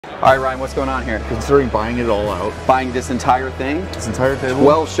All right, Ryan, what's going on here? Considering buying it all out. Buying this entire thing? This entire table?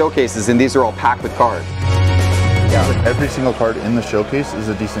 12 showcases, and these are all packed with cards. Yeah. Like every single card in the showcase is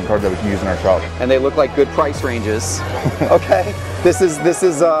a decent card that we can use in our shop. And they look like good price ranges. Okay, this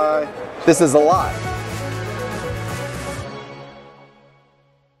is a lot.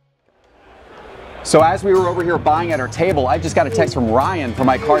 So as we were over here buying at our table, I just got a text from Ryan from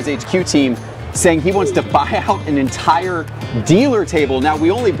my CardsHQ team saying he wants to buy out an entire dealer table. Now,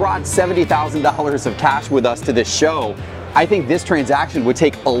 we only brought $70,000 of cash with us to this show. I think this transaction would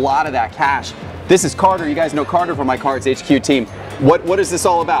take a lot of that cash. This is Carter. You guys know Carter from my CardsHQ team. What is this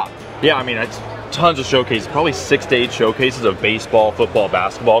all about? Yeah, I mean, it's tons of showcases, probably 6 to 8 showcases of baseball, football,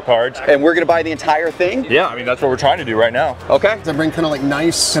 basketball cards. And we're gonna buy the entire thing? Yeah, I mean, that's what we're trying to do right now. Okay. I bring kind of like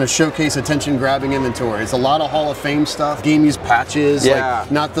nice kind of showcase attention grabbing inventory. It's a lot of Hall of Fame stuff, game used patches, like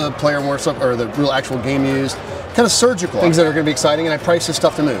not the player more stuff or the real actual game used. Kind of surgical things that are going to be exciting, and I price this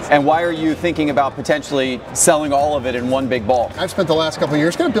stuff to move. And why are you thinking about potentially selling all of it in one big bulk? I've spent the last couple of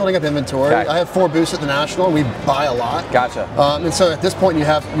years kind of building up inventory. Okay. I have 4 booths at the National. We buy a lot. Gotcha. And so at this point, you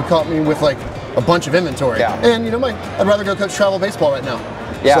caught me with like a bunch of inventory. Yeah. And you know, I'd rather go coach travel baseball right now.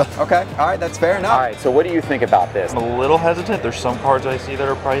 Yeah, So. okay, all right, that's fair enough. All right, so what do you think about this? I'm a little hesitant. There's some cards I see that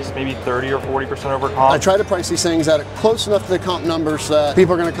are priced maybe 30 or 40% over comp. I try to price these things at close enough to the comp numbers that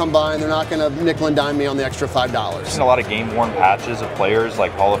people are going to come by and they're not going to nickel and dime me on the extra $5. I've seen a lot of game-worn patches of players,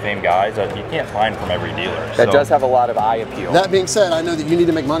 like Hall of Fame guys, that you can't find from every dealer. That does have a lot of eye appeal. That being said, I know that you need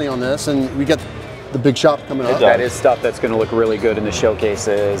to make money on this, and we got the big shop coming up. That is stuff that's going to look really good in the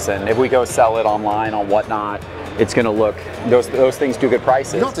showcases, and if we go sell it online on Whatnot, it's going to look, those things do good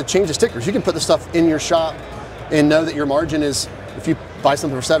prices. You don't have to change the stickers. You can put the stuff in your shop and know that your margin is, if you buy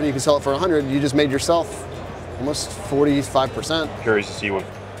something for 70, you can sell it for 100. You just made yourself almost 45%. Curious to see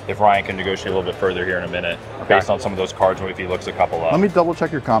if Ryan can negotiate a little bit further here in a minute, based on some of those cards, if he looks a couple up. Let me double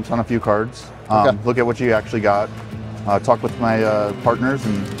check your comps on a few cards. Look at what you actually got. Talk with my partners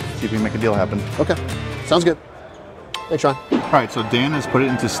and see if we can make a deal happen. Okay, sounds good. Thanks, Ryan. All right, so Dan has put it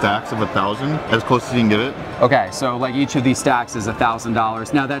into stacks of 1,000, as close as you can get it. Okay, so like each of these stacks is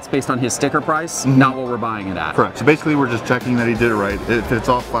 $1,000. Now that's based on his sticker price, not what we're buying it at. Correct. So basically, we're just checking that he did it right. If it's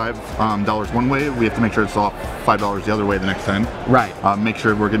off $5 one way, we have to make sure it's off $5 the other way the next time. Right. Make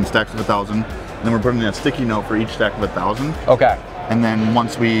sure we're getting stacks of 1,000. Then we're putting in a sticky note for each stack of 1,000. Okay. And then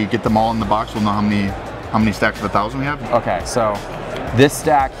once we get them all in the box, we'll know how many stacks of 1,000 we have. Okay, so this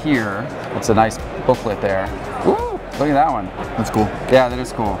stack here, it's a nice booklet there. Woo! Look at that one. That's cool. Yeah, that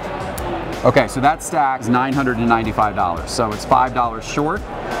is cool. Okay, so that stack is $995, so it's $5 short.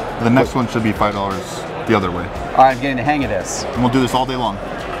 The next one should be $5 the other way. All right, I'm getting the hang of this. And we'll do this all day long.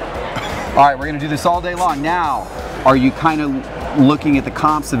 All right, we're gonna do this all day long. Now, are you kind of looking at the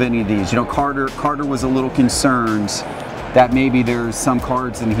comps of any of these? You know, Carter was a little concerned that maybe there's some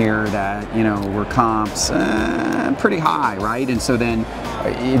cards in here that, you know, were comps pretty high, right? And so then,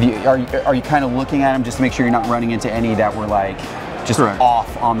 are you kind of looking at them just to make sure you're not running into any that were like just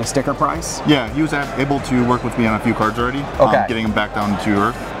off on the sticker price? Yeah, he was able to work with me on a few cards already. Okay. Getting them back down to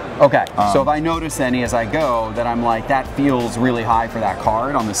earth. Okay, so if I notice any as I go that I'm like, that feels really high for that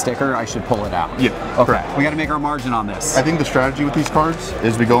card on the sticker, I should pull it out. Yeah, okay. correct. We got to make our margin on this. I think the strategy with these cards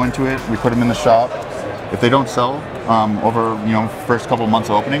is we go into it, we put them in the shop. If they don't sell over first couple of months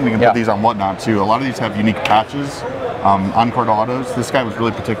of opening, we can put these on Whatnot too. A lot of these have unique patches. On-card autos. This guy was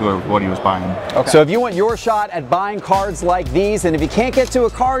really particular with what he was buying. Okay. So if you want your shot at buying cards like these, and if you can't get to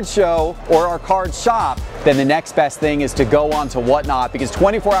a card show or our card shop, then the next best thing is to go on to Whatnot, because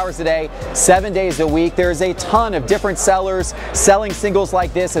 24 hours a day, 7 days a week, there's a ton of different sellers selling singles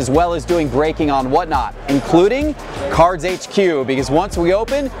like this, as well as doing breaking on Whatnot, including CardsHQ, because once we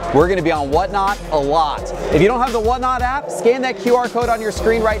open, we're going to be on Whatnot a lot. If you don't have the Whatnot app, scan that QR code on your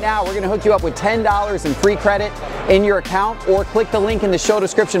screen right now. We're going to hook you up with $10 in free credit in your account, or click the link in the show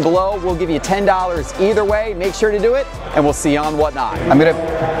description below. We'll give you $10 either way. Make sure to do it, and we'll see you on Whatnot. I'm going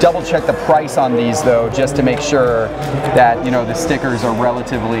to double check the price on these though, just to make sure that the stickers are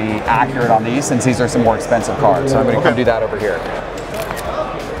relatively accurate on these, since these are some more expensive cards. So I'm going to come do that over here.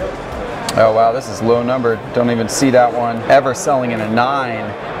 Oh wow, this is low numbered. Don't even see that one. Ever selling in a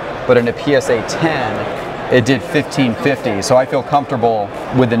 9, but in a PSA 10, it did $15.50. So I feel comfortable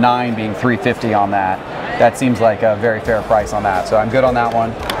with the 9 being $3.50 on that. That seems like a very fair price on that. So I'm good on that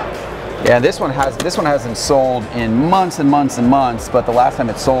one. Yeah, this one hasn't sold in months and months and months, but the last time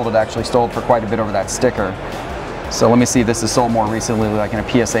it sold, it actually sold for quite a bit over that sticker. So let me see, this is sold more recently, like in a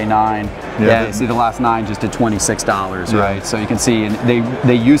PSA 9. Yeah, you see the last 9 just did $26, right? So you can see, and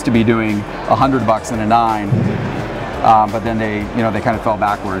they used to be doing $100 in a 9. but then they kind of fell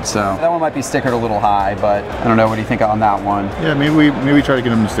backwards. So that one might be stickered a little high, but I don't know. What do you think on that one? Yeah, maybe we try to get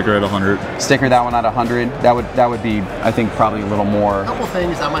them to sticker at 100. Sticker that one at 100. That would be, I think, probably a little more. A couple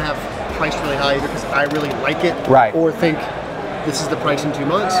things I might have priced really high either because I really like it, right, or think this is the price in 2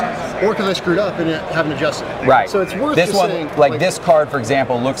 months, or because I screwed up and haven't adjusted it. Right. So it's worth this one, saying, like this card, for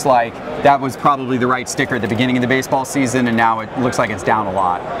example, looks like that was probably the right sticker at the beginning of the baseball season, and now it looks like it's down a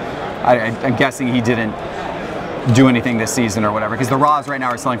lot. I'm guessing he didn't do anything this season or whatever, because the raws right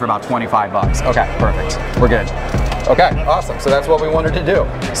now are selling for about 25 bucks. Okay, perfect. We're good. Okay, awesome. So that's what we wanted to do.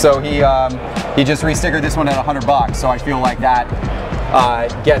 So he just restickered this one at 100 bucks. So I feel like that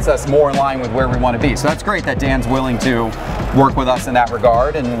gets us more in line with where we want to be. So that's great that Dan's willing to work with us in that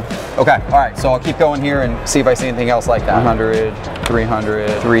regard. And okay, all right. So I'll keep going here and see if I see anything else like that. 100, 300,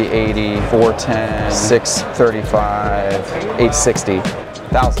 380, 410, 635, 860.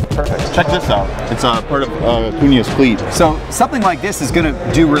 1,000. Perfect. Check this out. It's part of Cunha's cleat. So something like this is going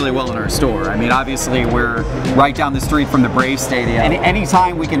to do really well in our store. I mean, obviously we're right down the street from the Braves Stadium. And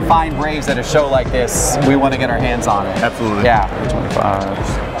anytime we can find Braves at a show like this, we want to get our hands on it. Absolutely. Yeah.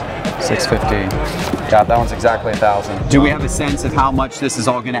 25, 650. Yeah, that one's exactly 1,000. Do we have a sense of how much this is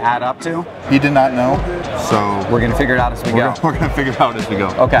all going to add up to? He did not know, so we're going to figure it out as we go. We're going to figure it out as we go.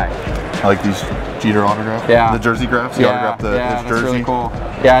 Okay. I like these Jeter autograph. Yeah. The jersey graphs. He autographed his that's jersey. Really cool.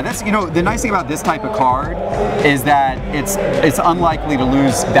 Yeah, that's, you know, the nice thing about this type of card is that it's unlikely to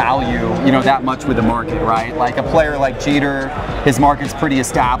lose value, you know, that much with the market, right? Like a player like Jeter, his market's pretty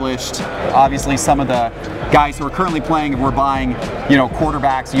established. Obviously, some of the guys who are currently playing, if we're buying, you know,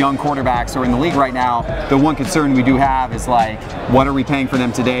 quarterbacks, young quarterbacks who are in the league right now, the one concern we do have is like, what are we paying for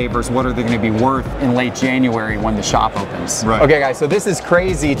them today versus what are they going to be worth in late January when the shop opens? Right. Okay, guys, so this is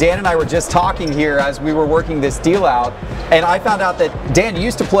crazy. Dan and I were just talking here as we were working this deal out, and I found out that Dan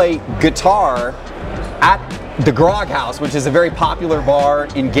used to play guitar at the Grog House, which is a very popular bar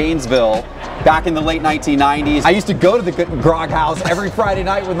in Gainesville back in the late 1990s. I used to go to the Grog House every Friday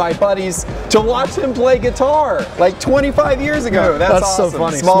night with my buddies to watch him play guitar like 25 years ago. That's awesome. So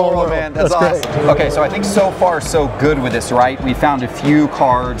funny. Small world, man. That's awesome. Great. Okay, so I think so far so good with this, right? We found a few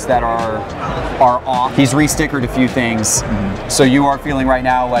cards that are off. He's restickered a few things. So you are feeling right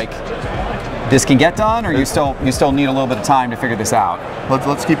now like this can get done, or you still need a little bit of time to figure this out?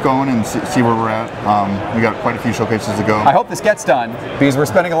 Let's keep going and see where we're at. We got quite a few showcases to go. I hope this gets done because we're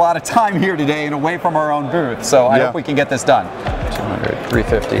spending a lot of time here today and away from our own booth. So I hope we can get this done. 200,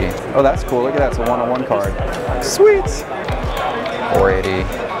 350. Oh, that's cool. Look at that. It's a one-on-one card. Sweet. 480,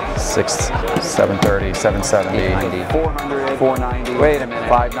 730, 770, 400, 490. Wait a minute.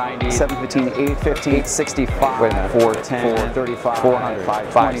 590, 715, 815, 865. Wait a minute. 410, 435, 400,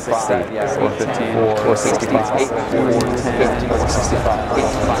 525. Yeah, 415, 465, 810, 465,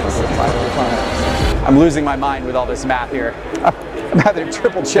 865. I'm losing my mind with all this math here. I'm having to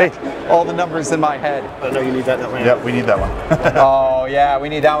triple check all the numbers in my head. I know you need that in Atlanta. Yep, we need that one. Oh yeah, we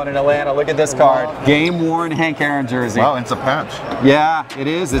need that one in Atlanta. Look at this card. Game worn Hank Aaron jersey. Wow, it's a patch. Yeah, it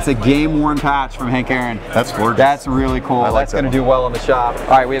is. It's a game worn patch from Hank Aaron. That's gorgeous. That's really cool. That's going to do well in the shop. All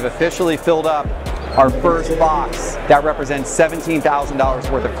right, we have officially filled up our first box. That represents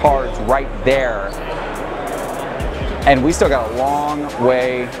 $17,000 worth of cards right there. And we still got a long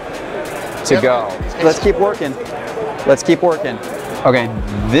way to go. Let's keep working. Let's keep working. Okay,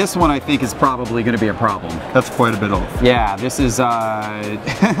 this one I think is probably going to be a problem. That's quite a bit off. Yeah, this is a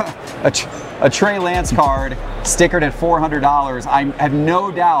Trey Lance card stickered at $400. I have no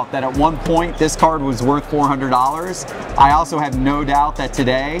doubt that at one point this card was worth $400. I also have no doubt that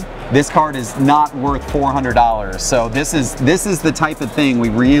today this card is not worth $400. So this is the type of thing we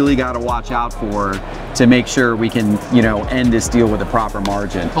really got to watch out for to make sure we can, you know, end this deal with a proper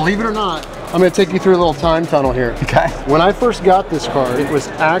margin. Believe it or not, I'm going to take you through a little time tunnel here. Okay. When I first got this card, it was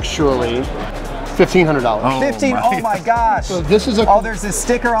actually $1,500. Oh my gosh. So this is there's a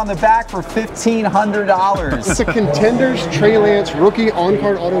sticker on the back for $1,500. It's a Contenders Trey Lance rookie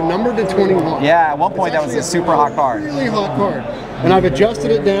on-card auto numbered to 21. Yeah, at one point that was a super hot card. Really hot card. And I've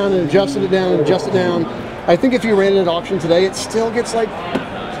adjusted it down and adjusted it down and adjusted it down. I think if you ran it at auction today, it still gets like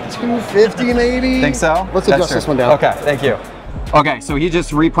 $250 maybe. Think so? Let's adjust this one down. Okay, thank you. Okay, so he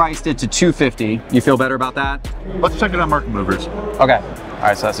just repriced it to $250. You feel better about that? Let's check it on Market Movers. Okay. All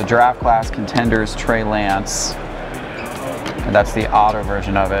right, so that's a draft class Contenders Trey Lance. And that's the auto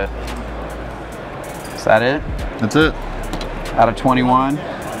version of it. Is that it? That's it. Out of 21?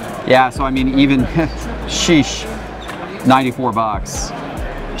 Yeah, so I mean, even, sheesh, 94 bucks.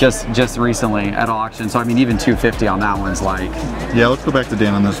 Just recently at auction. So I mean, even 250 on that one's like. Yeah, let's go back to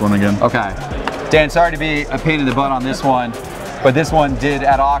Dan on this one again. Okay. Dan, sorry to be a pain in the butt on this one, but this one did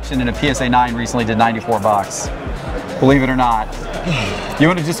at auction in a PSA 9 recently did 94 bucks. believe it or not. You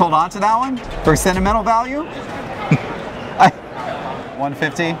want to just hold on to that one for sentimental value?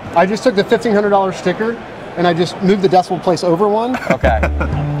 150. I just took the $1,500 sticker and I just moved the decimal place over one. Okay.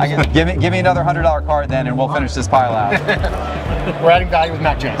 Give me another $100 card then, and we'll finish this pile out. We're adding value with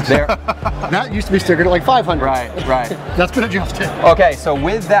Mac Jones. There. That used to be stickered at like 500. Right. That's been adjusted. Okay, so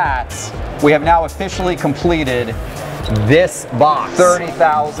with that, we have now officially completed this box.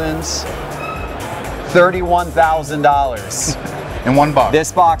 $30,000, $31,000. In one box.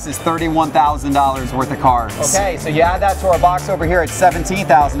 This box is $31,000 worth of cards. Okay, so you add that to our box over here at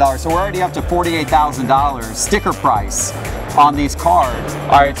 $17,000. So we're already up to $48,000 sticker price on these cards.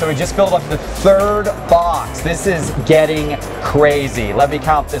 All right, so we just filled up the third box. This is getting crazy. Let me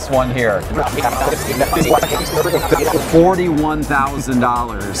count this one here.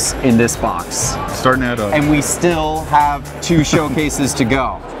 $41,000 in this box. Starting at and we still have 2 showcases to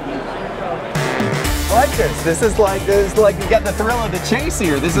go. I like this. This is like you get the thrill of the chase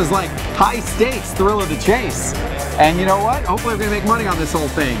here. This is like high stakes thrill of the chase. And you know what? Hopefully we're gonna make money on this whole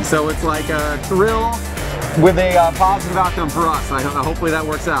thing. So it's like a thrill with a positive outcome for us. Hopefully that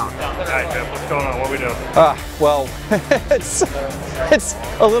works out. All right, Geoff, what's going on? What are we doing? Well, it's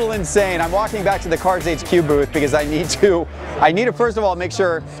a little insane. I'm walking back to the CardsHQ booth because I need to first of all make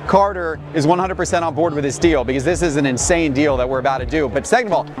sure Carter is 100% on board with this deal, because this is an insane deal that we're about to do. But second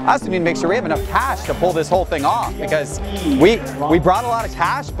of all, I also need to make sure we have enough cash to pull this whole thing off, because we brought a lot of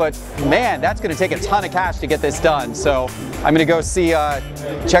cash, but man, that's going to take a ton of cash to get this done. So I'm going to go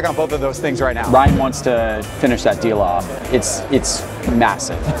check on both of those things right now. Ryan wants to finish that deal off. It's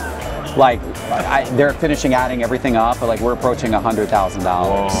massive. Like they're finishing adding everything up, but like we're approaching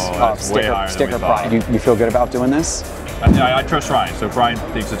 $100,000 of sticker price. You feel good about doing this? I trust Ryan, so if Ryan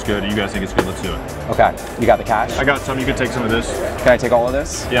thinks it's good and you guys think it's good, let's do it. Okay, you got the cash? I got some, you can take some of this. Can I take all of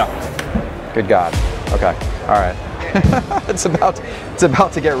this? Yeah. Good God. Okay, all right. It's about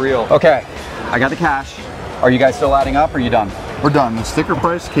to get real. Okay, I got the cash. Are you guys still adding up, or are you done? We're done. The sticker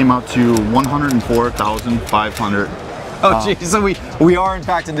price came out to $104,500. Oh geez, so we are in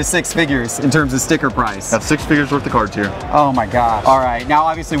fact into 6 figures in terms of sticker price. That's 6 figures worth of cards here. Oh my gosh. All right, now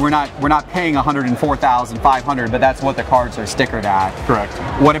obviously we're not paying $104,500, but that's what the cards are stickered at. Correct.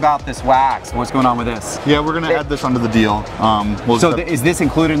 What about this wax? What's going on with this? Yeah, we're gonna add this under the deal. Is this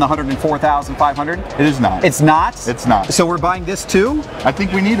included in the $104,500? It is not. It's not? It's not. So we're buying this too? I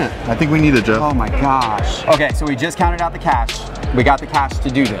think we need it. Geoff. Oh my gosh. Okay, so we just counted out the cash. We got the cash to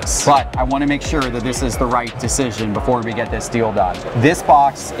do this, but I want to make sure that this is the right decision before we get this deal done. This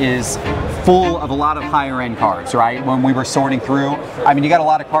box is full of a lot of higher end cards, right? When we were sorting through, I mean, you got a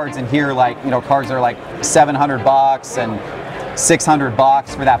lot of cards in here, like, you know, cards that are like $700 and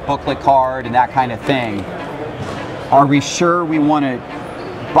 $600 for that booklet card and that kind of thing. Are we sure we want to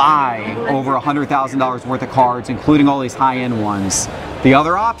buy over $100,000 worth of cards, including all these high-end ones? The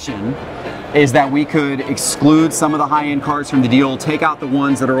other option is that we could exclude some of the high-end cards from the deal, take out the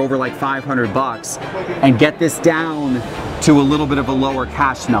ones that are over like $500, and get this down to a little bit of a lower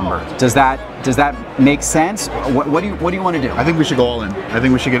cash number. Does that make sense? What do you want to do? I think we should go all in. I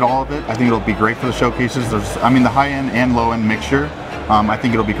think we should get all of it. I think it'll be great for the showcases. The high-end and low-end mixture. I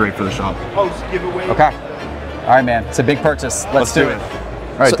think it'll be great for the shop. Okay. All right, man. It's a big purchase. Let's do it.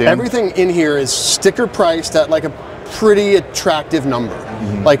 All right, so Dan. Everything in here is sticker priced at like a pretty attractive number.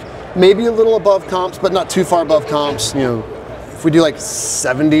 Like maybe a little above comps, but not too far above comps. You know, if we do like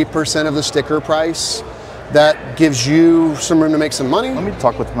 70% of the sticker price, that gives you some room to make some money. Let me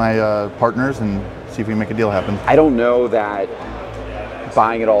talk with my partners and see if we can make a deal happen. I don't know that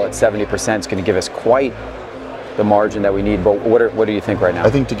buying it all at 70% is going to give us quite the margin that we need, but what do you think right now? I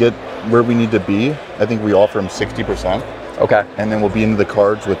think to get where we need to be, I think we offer them 60%. Okay. And then we'll be into the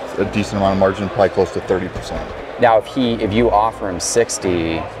cards with a decent amount of margin, probably close to 30%. Now, if you offer him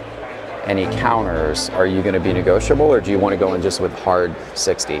 60 and he counters, are you going to be negotiable, or do you want to go in just with hard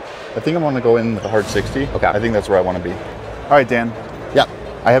 60? I think I want to go in with a hard 60. Okay. I think that's where I want to be. All right, Dan. Yeah.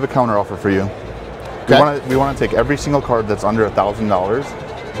 I have a counter offer for you. Okay. We want to take every single card that's under $1,000.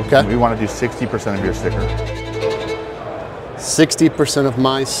 Okay. We want to do 60% of your sticker. 60% of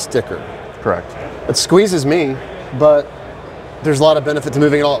my sticker. Correct. It squeezes me, but there's a lot of benefit to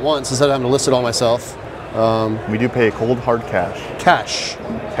moving it all at once instead of having to list it all myself. We do pay cold hard cash. Cash.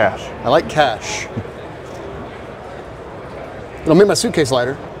 Cash. I like cash. It'll make my suitcase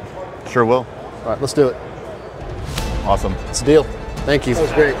lighter. Sure will. All right, let's do it. Awesome. It's a deal. Thank you. That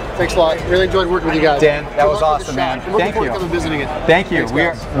was great. Thanks a lot. Really enjoyed working with you guys. Dan, that was awesome, man. Thank you. Coming visiting it. Thank you.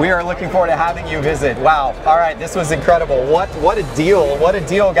 Thanks, we are looking forward to having you visit. Wow. All right, this was incredible. What a deal. What a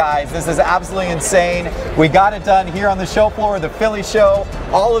deal, guys. This is absolutely insane. We got it done here on the show floor of the Philly show.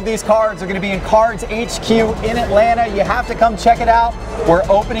 All of these cards are going to be in CardsHQ in Atlanta. You have to come check it out. We're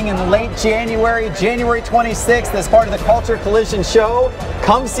opening in late January, January 26th, as part of the Culture Collision show.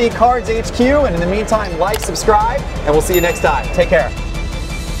 Come see CardsHQ, and in the meantime, like, subscribe, and we'll see you next time. Take care.